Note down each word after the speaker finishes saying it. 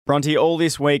Bronte, all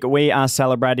this week we are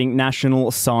celebrating National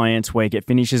Science Week. It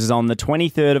finishes on the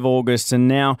 23rd of August, and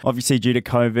now, obviously due to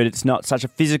COVID, it's not such a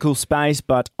physical space,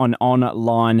 but an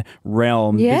online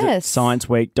realm. Yes. Visit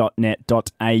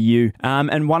scienceweek.net.au.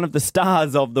 And one of the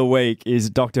stars of the week is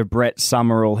Dr. Brett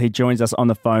Summerell. He joins us on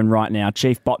the phone right now,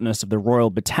 Chief Botanist of the Royal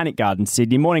Botanic Garden,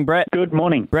 Sydney. Morning, Brett. Good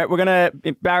morning. Brett, we're going to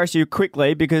embarrass you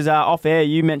quickly because off air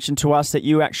you mentioned to us that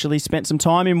you actually spent some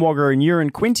time in Wagga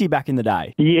and Quinty back in the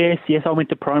day. Yes. I went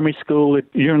to primary school at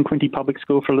Quinty Public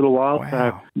School for a little while. Wow.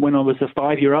 So when I was a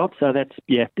 5-year-old, so that's,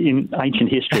 in ancient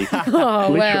history.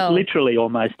 Literally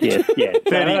almost, yes. Yeah.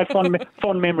 So,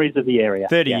 fond memories of the area.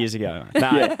 30 years ago.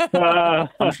 No,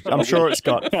 I'm sure it's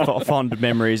got fond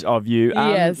memories of you.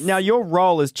 Yes. Now, your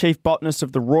role as Chief Botanist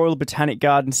of the Royal Botanic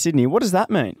Garden, Sydney, what does that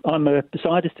mean? I'm a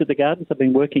scientist at the gardens. I've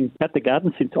been working at the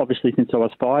garden since I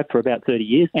was 5 for about 30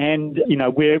 years. And,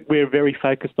 we're very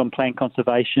focused on plant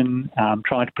conservation,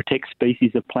 trying to protect species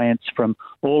of plants from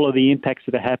all of the impacts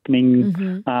that are happening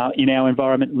in our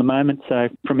environment at the moment. So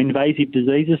from invasive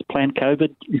diseases, plant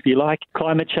COVID, if you like,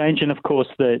 climate change, and of course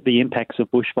the impacts of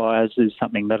bushfires is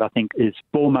something that I think is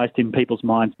foremost in people's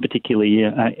minds, particularly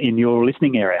in your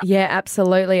listening area. Yeah,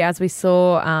 absolutely. As we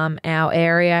saw our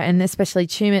area and especially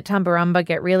Tumut, Tumbarumba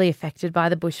get really affected by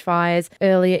the bushfires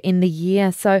earlier in the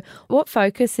year. So what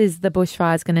focus is the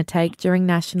bushfires going to take during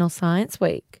National Science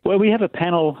Week? Well, we have a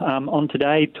panel on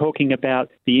today talking about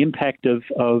the impact of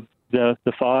the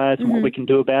fires and what we can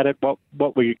do about it,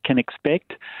 what we can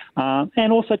expect,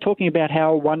 and also talking about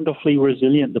how wonderfully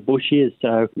resilient the bush is.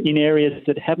 So in areas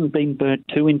that haven't been burnt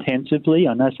too intensively,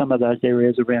 I know some of those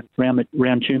areas around Tumut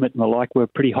and the like were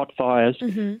pretty hot fires,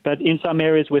 but in some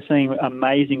areas we're seeing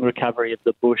amazing recovery of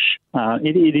the bush.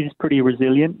 It is pretty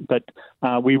resilient, but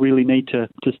we really need to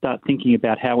start thinking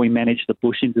about how we manage the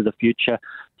bush into the future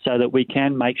so that we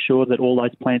can make sure that all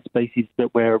those plant species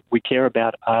that we care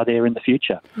about are there in the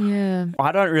future. Yeah.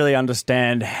 I don't really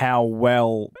understand how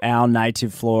well our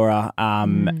native flora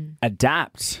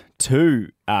adapt to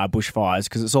bushfires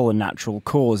because it's all a natural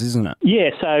cause, isn't it?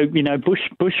 Yeah, so,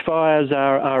 bushfires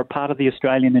are a part of the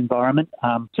Australian environment.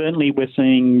 Certainly we're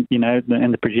seeing,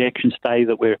 and the projections say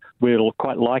that we're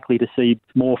quite likely to see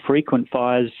more frequent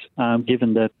fires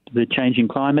given the changing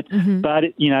climate. But,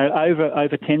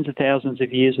 over tens of thousands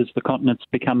of years as the continents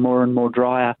become more and more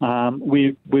drier,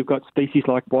 we've got species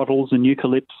like wattles and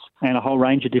eucalypts and a whole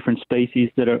range of different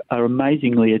species that are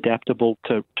amazingly adaptable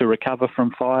to recover from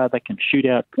fire. They can shoot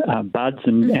out buds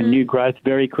and new growth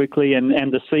very quickly, and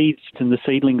the seeds and the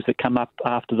seedlings that come up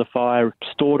after the fire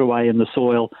stored away in the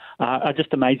soil are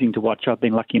just amazing to watch. I've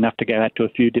been lucky enough to go out to a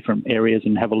few different areas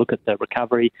and have a look at the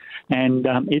recovery, and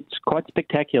it's quite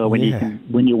spectacular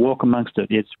when you walk amongst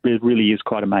it. It really is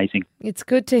quite amazing. It's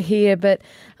good to hear, but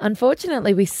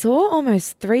unfortunately we saw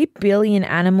almost 3 billion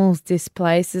animals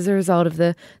displaced as a result of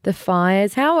the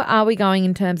fires. How are we going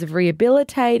in terms of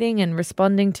rehabilitating and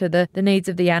responding to the needs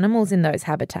of the animals in those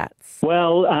habitats?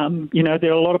 Well,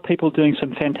 there are a lot of people doing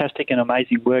some fantastic and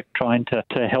amazing work trying to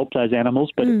help those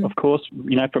animals. But of course,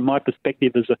 from my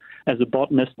perspective as a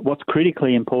botanist, what's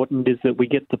critically important is that we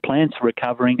get the plants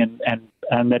recovering and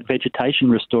that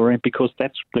vegetation restoring, because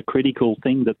that's the critical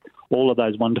thing that all of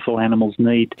those wonderful animals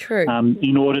need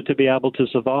in order to be able to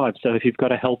survive. So if you've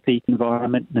got a healthy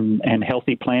environment and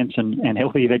healthy plants and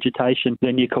healthy vegetation,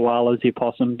 then your koalas, your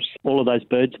possums, all of those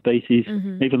bird species,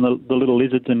 even the little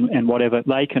lizards and whatever,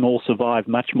 they can all survive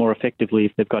much more effectively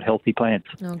if they've got healthy plants.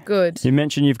 Oh, good. You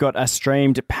mentioned you've got a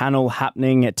streamed panel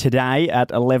happening today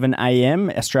at 11 a.m,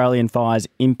 Australian Fires,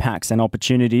 Impacts and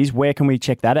Opportunities. Where can we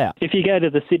check that out? If you go to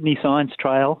the Sydney Science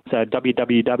Trail, so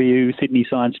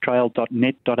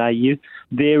www.sydneysciencetrail.net.au,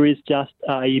 there is just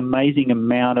an amazing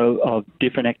amount of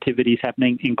different activities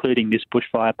happening, including this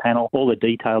bushfire panel. All the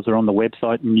details are on the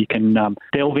website, and you can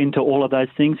delve into all of those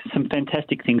things. Some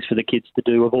fantastic things for the kids to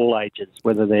do of all ages,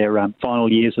 whether they're final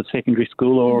years of secondary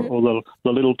school or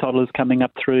the little toddlers coming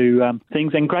up through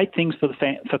things, and great things for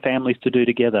families to do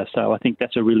together. So I think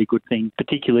that's a really good thing,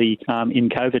 particularly in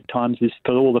COVID times, is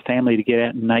for all the family to get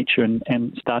out in nature and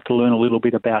start to learn a little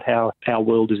bit about how our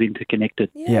world is interconnected.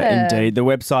 Yeah, indeed. The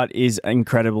website is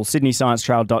incredible,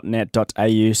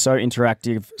 sydneysciencetrail.net.au. So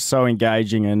interactive, so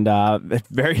engaging, and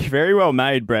very, very well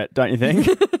made, Brett, don't you think?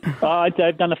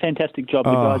 They've done a fantastic job.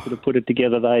 The guys that have put it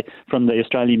together, from the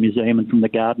Australian Museum and from the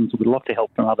gardens, with lots of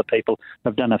help from other people,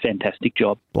 have done a fantastic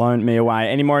job. Blown me away.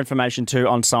 Any more information too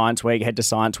on Science Week, head to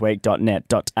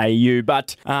scienceweek.net.au.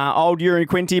 But old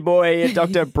Quinty boy,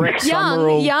 Dr. Brett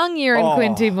Summerell. Young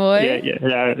Quinty boy.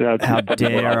 Yeah. How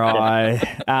dare I?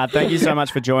 Thank you so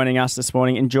much for joining us this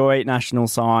morning. Enjoy National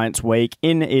Science Week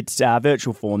in its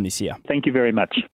virtual form this year. Thank you very much.